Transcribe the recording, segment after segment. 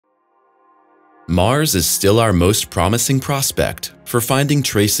Mars is still our most promising prospect for finding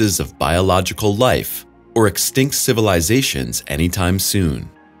traces of biological life or extinct civilizations anytime soon.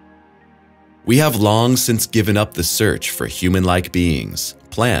 We have long since given up the search for human-like beings,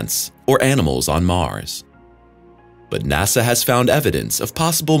 plants, or animals on Mars. But NASA has found evidence of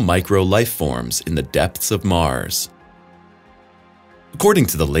possible micro-life forms in the depths of Mars. According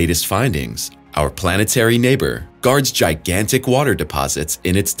to the latest findings, our planetary neighbor guards gigantic water deposits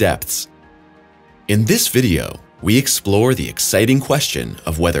in its depths. In this video, we explore the exciting question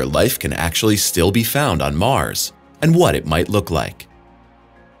of whether life can actually still be found on Mars and what it might look like.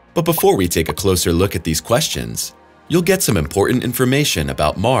 But before we take a closer look at these questions, you'll get some important information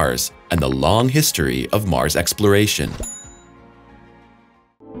about Mars and the long history of Mars exploration.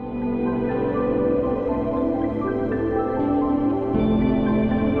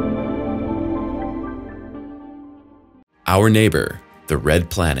 Our neighbor, the red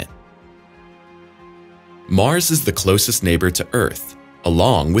planet. Mars is the closest neighbor to Earth,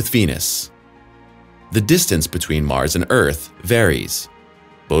 along with Venus. The distance between Mars and Earth varies.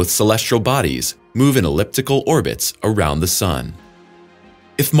 Both celestial bodies move in elliptical orbits around the Sun.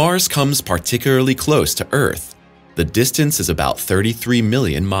 If Mars comes particularly close to Earth, the distance is about 33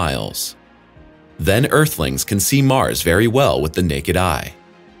 million miles. Then Earthlings can see Mars very well with the naked eye.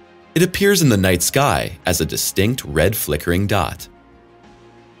 It appears in the night sky as a distinct red flickering dot.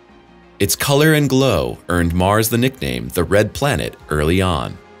 Its color and glow earned Mars the nickname the Red Planet early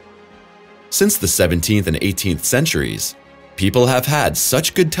on. Since the 17th and 18th centuries, people have had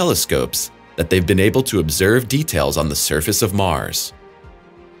such good telescopes that they've been able to observe details on the surface of Mars.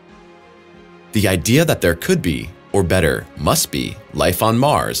 The idea that there could be, or better, must be, life on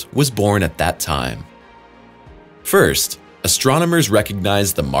Mars was born at that time. First, astronomers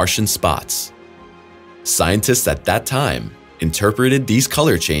recognized the Martian spots. Scientists at that time interpreted these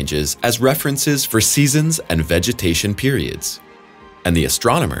color changes as references for seasons and vegetation periods. And the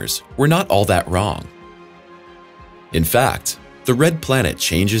astronomers were not all that wrong. In fact, the red planet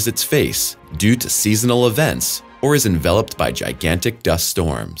changes its face due to seasonal events or is enveloped by gigantic dust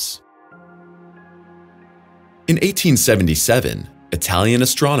storms. In 1877, Italian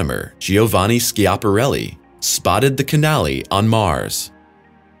astronomer Giovanni Schiaparelli spotted the canali on Mars.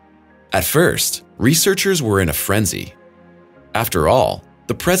 At first, researchers were in a frenzy. After all,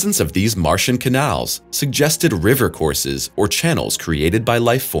 the presence of these Martian canals suggested river courses or channels created by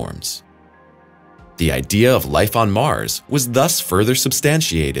life forms. The idea of life on Mars was thus further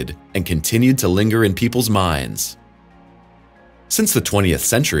substantiated and continued to linger in people's minds. Since the 20th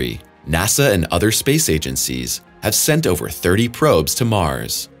century, NASA and other space agencies have sent over 30 probes to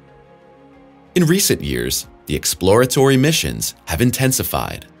Mars. In recent years, the exploratory missions have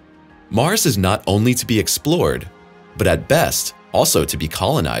intensified. Mars is not only to be explored, but at best, also to be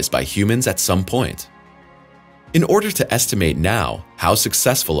colonized by humans at some point. In order to estimate now how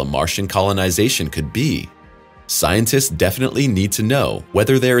successful a Martian colonization could be, scientists definitely need to know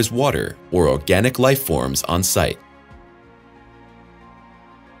whether there is water or organic life forms on site.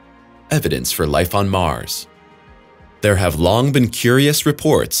 Evidence for life on Mars. There have long been curious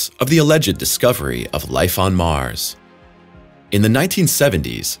reports of the alleged discovery of life on Mars. In the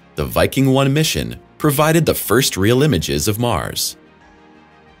 1970s, the Viking 1 mission provided the first real images of Mars.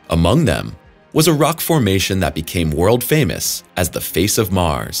 Among them was a rock formation that became world famous as the face of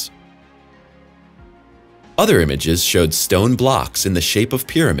Mars. Other images showed stone blocks in the shape of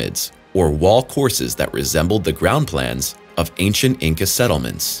pyramids or wall courses that resembled the ground plans of ancient Inca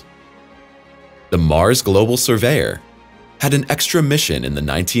settlements. The Mars Global Surveyor had an extra mission in the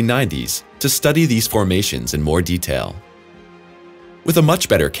 1990s to study these formations in more detail. With a much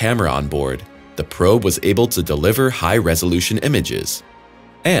better camera on board, the probe was able to deliver high-resolution images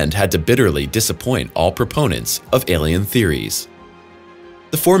and had to bitterly disappoint all proponents of alien theories.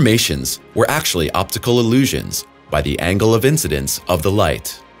 The formations were actually optical illusions by the angle of incidence of the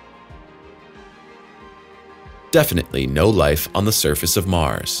light. Definitely no life on the surface of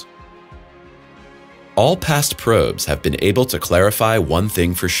Mars. All past probes have been able to clarify one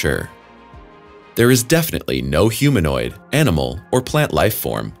thing for sure. There is definitely no humanoid, animal, or plant life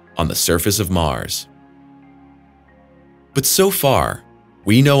form on the surface of Mars. But so far,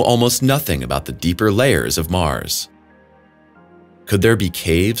 we know almost nothing about the deeper layers of Mars. Could there be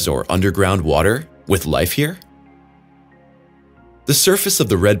caves or underground water with life here? The surface of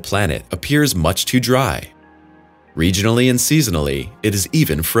the red planet appears much too dry. Regionally and seasonally, it is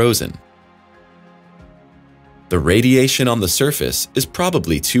even frozen. The radiation on the surface is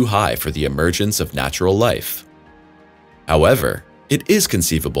probably too high for the emergence of natural life. However, it is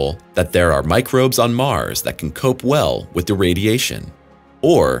conceivable that there are microbes on Mars that can cope well with the radiation.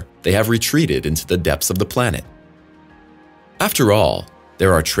 or they have retreated into the depths of the planet. After all,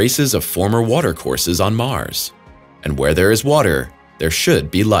 there are traces of former watercourses on Mars, and where there is water, there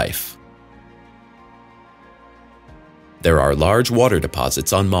should be life. There are large water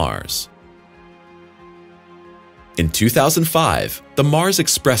deposits on Mars. In 2005, the Mars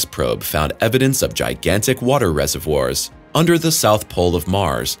Express probe found evidence of gigantic water reservoirs under the south pole of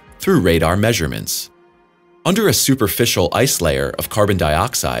Mars through radar measurements. Under a superficial ice layer of carbon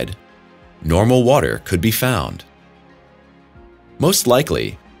dioxide, normal water could be found. Most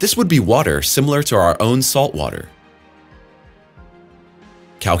likely, this would be water similar to our own salt water.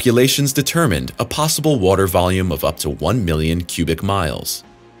 Calculations determined a possible water volume of up to 1 million cubic miles.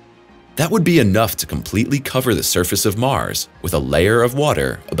 That would be enough to completely cover the surface of Mars with a layer of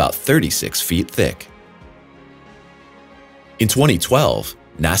water about 36 feet thick. In 2012,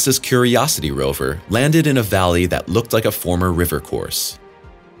 NASA's Curiosity rover landed in a valley that looked like a former river course.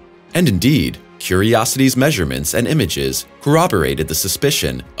 And indeed, Curiosity's measurements and images corroborated the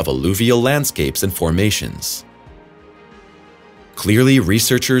suspicion of alluvial landscapes and formations. Clearly,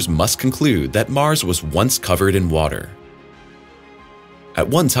 researchers must conclude that Mars was once covered in water. At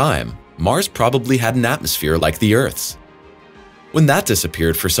one time, Mars probably had an atmosphere like the Earth's. When that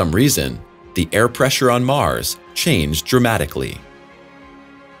disappeared for some reason, the air pressure on Mars changed dramatically.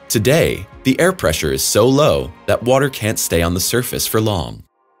 Today, the air pressure is so low that water can't stay on the surface for long.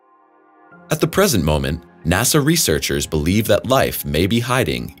 At the present moment, NASA researchers believe that life may be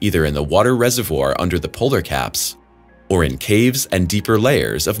hiding either in the water reservoir under the polar caps or in caves and deeper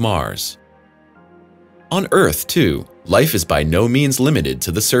layers of Mars. On Earth, too, life is by no means limited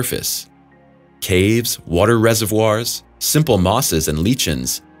to the surface. Caves, water reservoirs, simple mosses and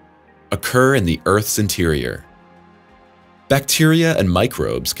lichens occur in the Earth's interior. Bacteria and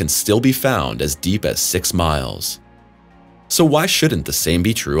microbes can still be found as deep as 6 miles. So why shouldn't the same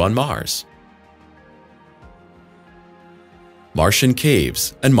be true on Mars? Martian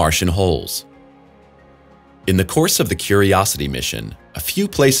caves and Martian holes. In the course of the Curiosity mission, a few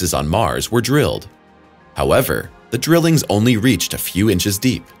places on Mars were drilled. However, the drillings only reached a few inches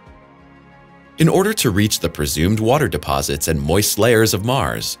deep. In order to reach the presumed water deposits and moist layers of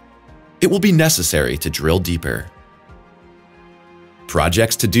Mars, it will be necessary to drill deeper.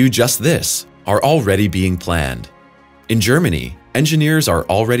 Projects to do just this are already being planned. In Germany, engineers are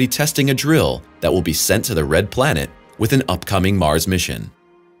already testing a drill that will be sent to the Red Planet with an upcoming Mars mission.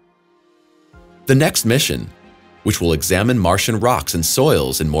 The next mission, which will examine Martian rocks and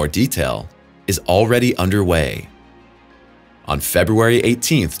soils in more detail, is already underway. On February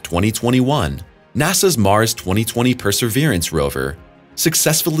 18, 2021, NASA's Mars 2020 Perseverance rover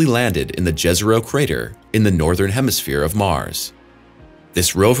successfully landed in the Jezero crater in the northern hemisphere of Mars.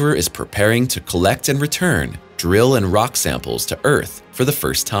 This rover is preparing to collect and return drill and rock samples to Earth for the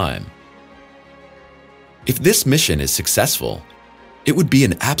first time. If this mission is successful, it would be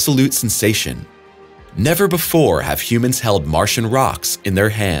an absolute sensation. Never before have humans held Martian rocks in their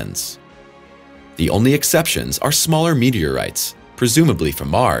hands. The only exceptions are smaller meteorites, presumably from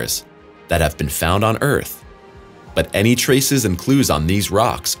Mars, that have been found on Earth. But any traces and clues on these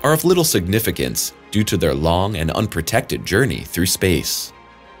rocks are of little significance due to their long and unprotected journey through space.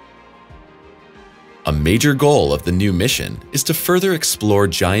 A major goal of the new mission is to further explore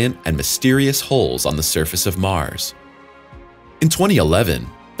giant and mysterious holes on the surface of Mars. In 2011,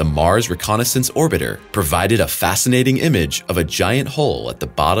 the Mars Reconnaissance Orbiter provided a fascinating image of a giant hole at the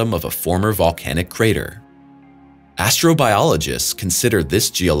bottom of a former volcanic crater. Astrobiologists consider this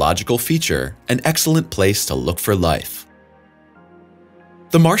geological feature an excellent place to look for life.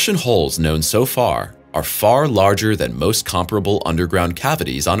 The Martian holes known so far are far larger than most comparable underground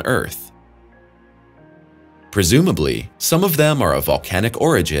cavities on Earth. Presumably, some of them are of volcanic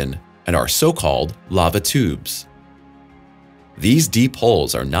origin and are so-called lava tubes. These deep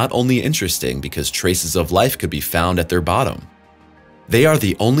holes are not only interesting because traces of life could be found at their bottom. They are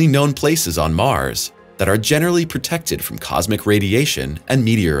the only known places on Mars that are generally protected from cosmic radiation and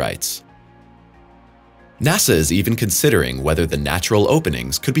meteorites. NASA is even considering whether the natural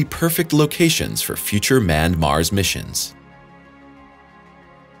openings could be perfect locations for future manned Mars missions.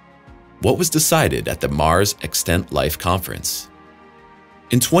 What was decided at the Mars Extant Life Conference?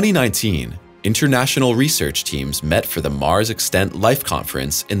 In 2019, international research teams met for the Mars Extant Life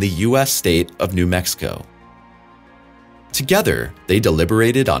Conference in the US state of New Mexico. Together, they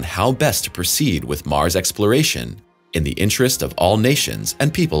deliberated on how best to proceed with Mars exploration in the interest of all nations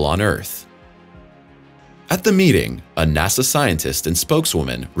and people on Earth. At the meeting, a NASA scientist and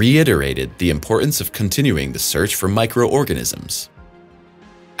spokeswoman reiterated the importance of continuing the search for microorganisms.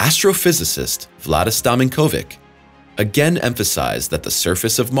 Astrophysicist Vladis Stamenkovic, again emphasize that the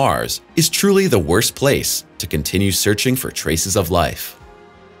surface of Mars is truly the worst place to continue searching for traces of life.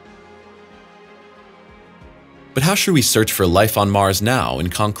 But how should we search for life on Mars now in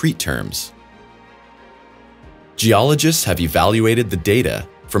concrete terms? Geologists have evaluated the data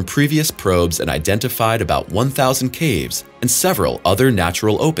from previous probes and identified about 1,000 caves and several other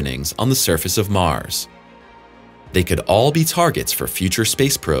natural openings on the surface of Mars. They could all be targets for future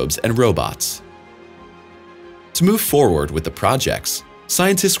space probes and robots. To move forward with the projects,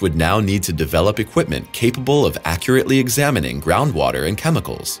 scientists would now need to develop equipment capable of accurately examining groundwater and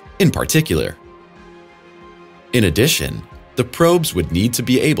chemicals, in particular. In addition, the probes would need to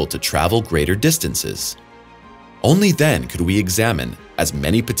be able to travel greater distances. Only then could we examine as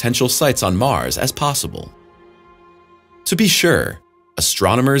many potential sites on Mars as possible. To be sure,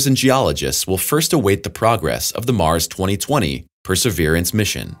 astronomers and geologists will first await the progress of the Mars 2020 Perseverance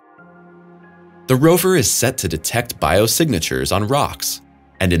mission. The rover is set to detect biosignatures on rocks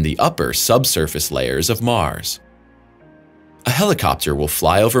and in the upper subsurface layers of Mars. A helicopter will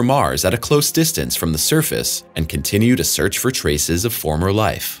fly over Mars at a close distance from the surface and continue to search for traces of former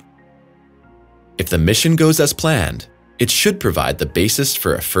life. If the mission goes as planned, it should provide the basis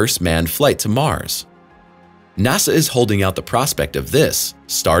for a first manned flight to Mars. NASA is holding out the prospect of this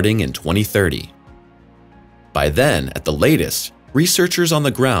starting in 2030. By then, at the latest, researchers on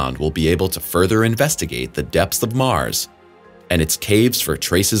the ground will be able to further investigate the depths of Mars and its caves for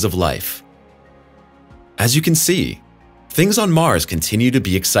traces of life. As you can see, things on Mars continue to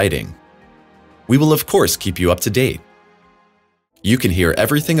be exciting. We will of course keep you up to date. You can hear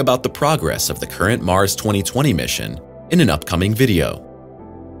everything about the progress of the current Mars 2020 mission in an upcoming video.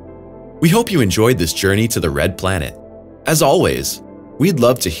 We hope you enjoyed this journey to the Red Planet. As always, we'd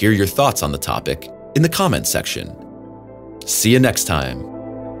love to hear your thoughts on the topic in the comments section. See you next time.